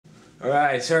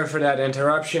Alright, sorry for that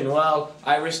interruption. Well,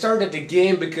 I restarted the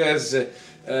game because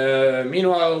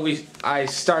meanwhile I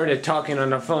started talking on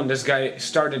the phone. This guy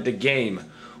started the game.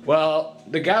 Well,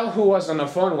 the guy who was on the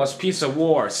phone was Piece of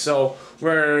War, so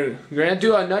we're gonna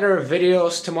do another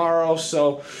videos tomorrow,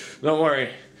 so don't worry.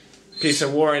 Piece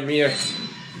of War and me,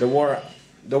 the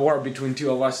war between two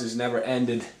of us is never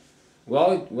ended. We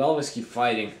always keep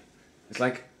fighting. It's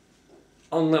like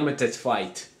unlimited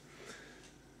fight.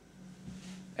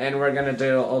 And we're gonna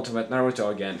do Ultimate Naruto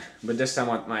again, but this time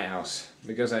at my house,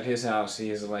 because at his house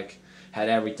he's like had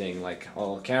everything, like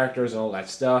all characters, all that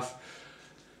stuff.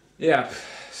 Yeah,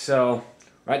 so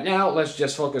right now let's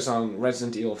just focus on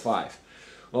Resident Evil 5.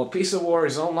 Well, Piece of War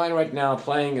is online right now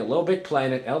playing Little Big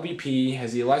Planet, LBP,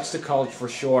 as he likes to call it for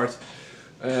short.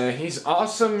 He's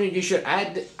awesome. You should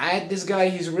add this guy.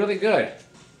 He's really good.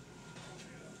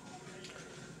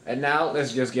 And now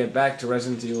let's just get back to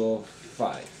Resident Evil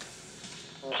 5.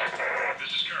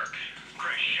 This is Kirk.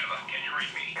 Chris, Sheva, can you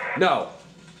read me? No.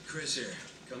 Chris here.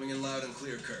 Coming in loud and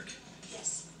clear, Kirk.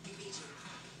 Yes, we read you.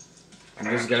 I'm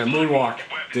just gonna moonwalk.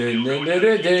 Dun, dun, dun,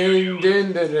 dun,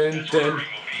 dun, dun, dun, dun.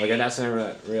 Okay, that's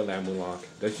not real that moonwalk.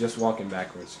 That's just walking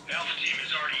backwards. The Alpha team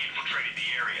has already infiltrated the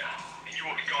area, and you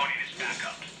will be going in as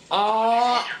backup.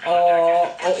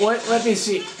 Let me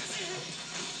see.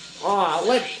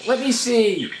 Let me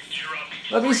see.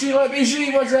 Let me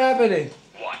see what's happening.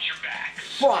 Watch your back.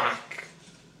 Fuck.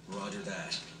 Roger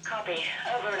that. Copy.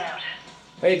 Over and out.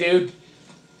 Hey, dude.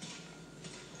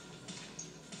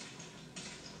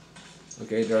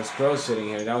 Okay, there's crows sitting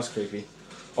here. That was creepy.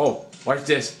 Oh, watch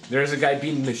this. There's a guy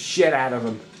beating the shit out of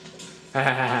him.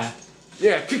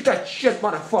 Yeah, kick that shit,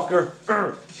 motherfucker.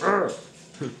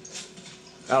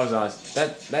 That was awesome.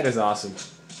 That is awesome.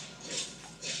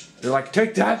 They're like,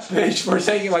 take that, bitch, for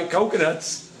taking my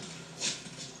coconuts.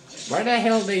 Why the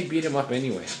hell they beat him up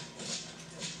anyway?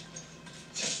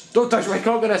 Don't touch my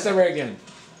coconuts ever again.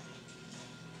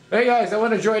 Hey guys, I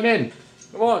want to join in.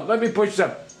 Come on, let me push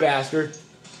that bastard.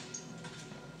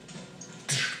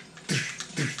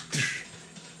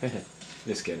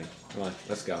 Just kidding. Come on,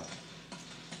 let's go.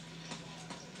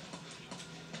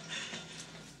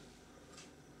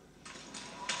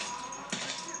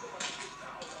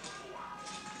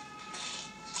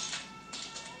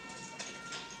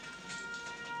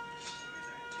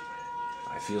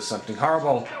 I feel something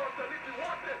horrible.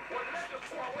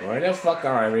 Where the fuck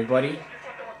are everybody?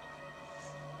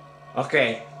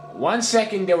 Okay, 1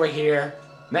 second they were here,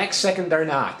 next second they're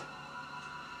not.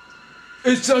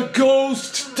 It's a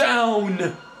ghost town!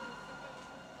 In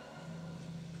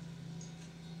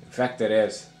fact, it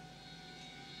is.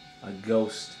 A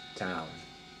ghost town.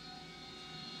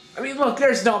 I mean, look,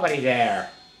 there's nobody there.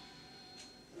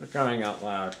 We're crying out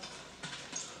loud.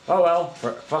 Oh well,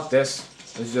 fuck this.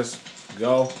 Let's just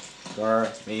go to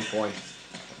our main point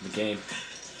of the game.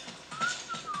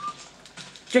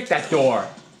 Kick that door!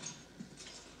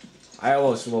 I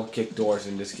always will kick doors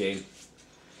in this game.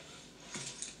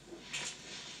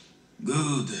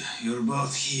 Good, you're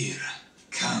both here.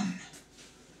 Come.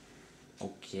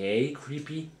 Okay,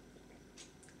 creepy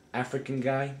African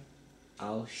guy.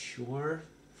 I'll sure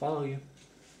follow you.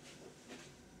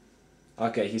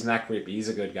 Okay, he's not creepy. He's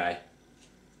a good guy.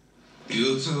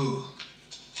 You too.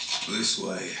 This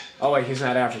way. Oh wait, he's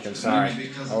not African. Sorry.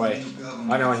 Oh wait. Oh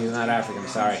no, he's not African.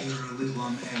 Sorry.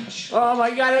 Oh my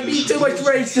god, I'm being too much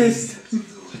racist.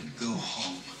 Go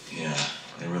home. Yeah,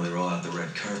 they really roll out the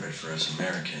red carpet for us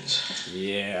Americans.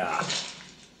 Yeah.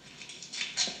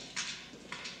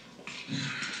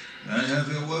 I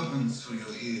have your weapons for you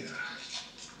here.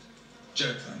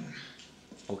 Check them.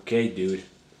 Okay, dude.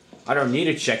 I don't need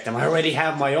to check them. I already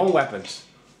have my own weapons.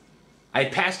 I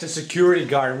passed the security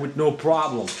guard with no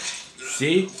problem.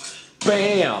 See?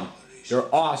 Bam! You're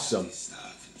awesome.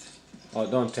 Oh,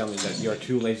 don't tell me that you're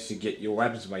too lazy to get your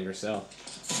weapons by yourself.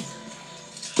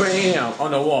 Bam!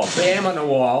 On the wall. Bam on the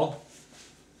wall.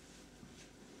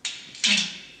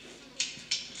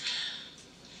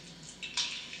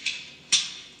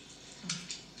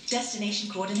 Destination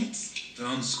coordinates?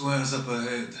 Town square's up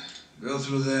ahead. Go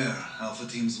through there. Alpha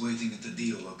team's waiting at the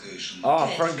deal location. Oh,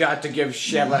 forgot to give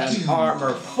Sheva an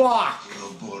armor. Fuck!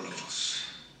 Ouroboros.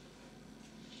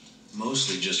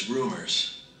 Mostly just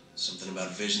rumors. Something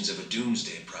about visions of a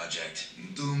doomsday project.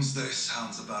 Doomsday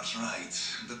sounds about right.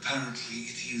 And apparently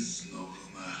it is no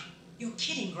rumor. You're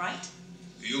kidding, right?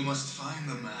 You must find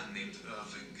a man named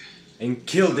Irving. And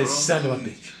kill this son of a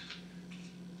bitch.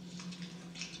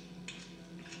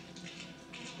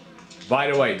 By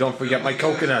the way, don't forget my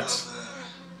coconuts.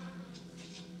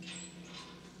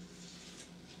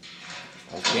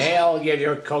 Okay, I'll give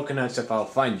you coconuts if I'll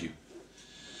find you.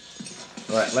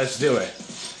 Alright, let's do it.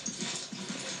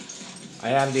 I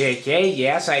have the AK.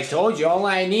 Yes, I told you. All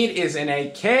I need is an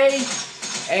AK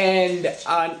and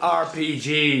an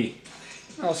RPG.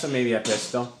 Also maybe a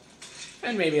pistol.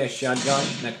 And maybe a shotgun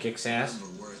that kicks ass.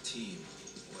 Remember, we're a team.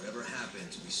 Whatever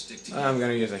happens, we stick together. I'm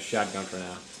gonna use a shotgun for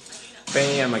now.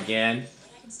 Bam again.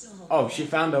 Oh, she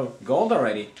found the gold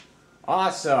already.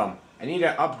 Awesome. I need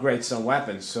to upgrade some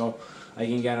weapons so I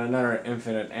can get another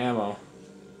infinite ammo.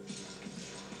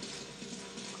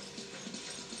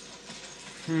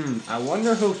 I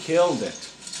wonder who killed it.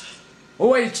 Oh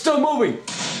wait, it's still moving!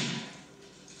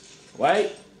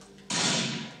 Wait.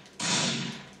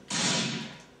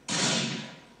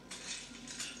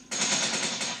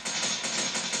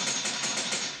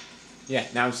 Yeah,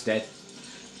 now it's dead.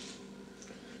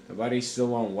 The body's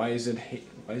still on. Why is it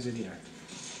here?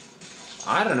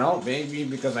 I don't know. Maybe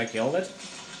because I killed it.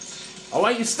 Oh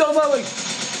wait, it's still moving.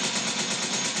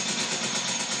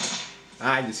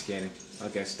 I'm just kidding.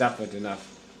 Okay, stop it enough.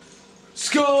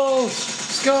 Skulls!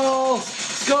 Skulls!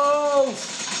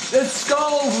 Skulls! It's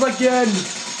skulls again!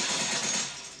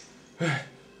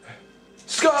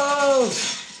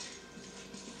 Skulls!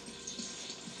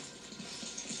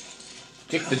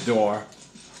 Kick the door.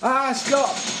 Ah,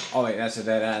 skull! Oh wait, that's a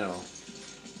dead animal.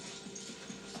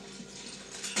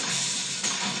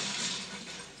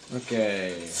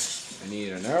 Okay, I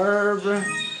need an herb.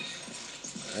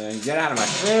 And get out of my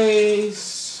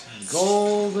face.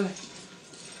 Gold.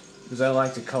 Because I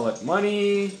like to call it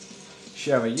money.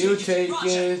 Shiva, you take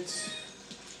it.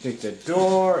 Take the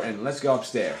door, and let's go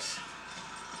upstairs.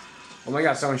 Oh my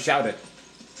god, someone shouted.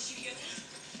 Did you hear that?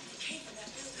 It came from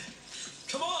that building.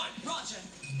 Come on! Roger.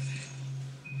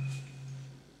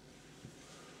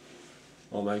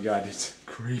 Oh my god, it's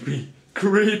creepy.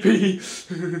 Creepy!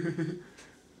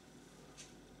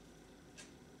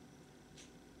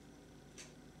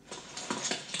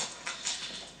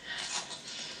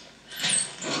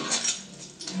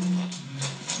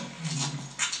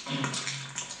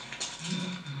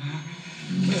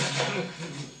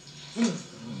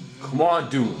 Come on,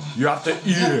 dude. You have to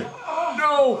eat it.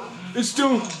 No! It's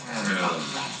too...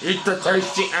 Eat the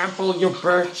tasty apple, you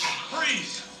bitch.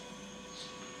 Freeze!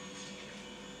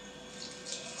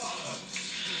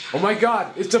 Oh my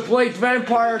god, it's a Blade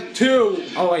Vampire 2!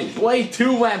 Oh wait, Blade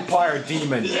 2 Vampire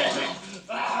Demon.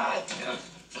 Are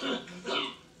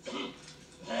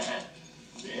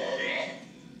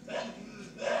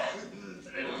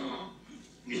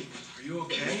you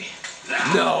okay?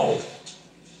 No!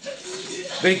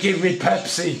 They gave me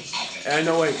Pepsi. And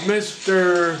no wait,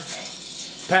 Mr.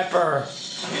 Pepper.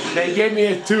 They gave me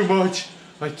it too much.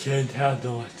 I can't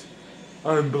handle it.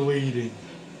 I'm bleeding.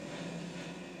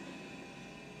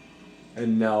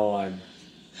 And now I'm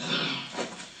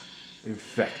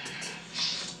infected.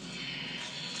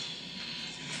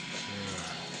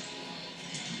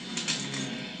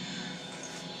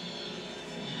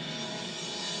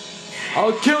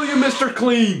 I'll kill you, Mr.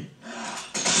 Clean!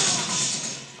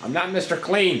 I'm not Mr.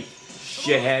 Clean,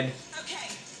 shithead. Okay.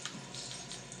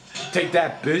 Take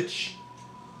that, bitch.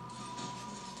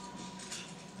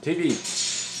 TV.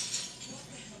 What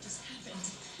the hell just happened?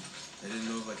 They didn't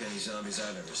move like any zombies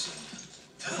I've ever seen.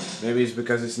 Maybe it's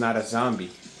because it's not a zombie.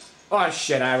 Oh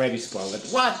shit, I already spoiled it.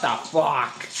 What the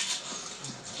fuck?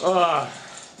 Ugh.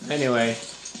 Anyway.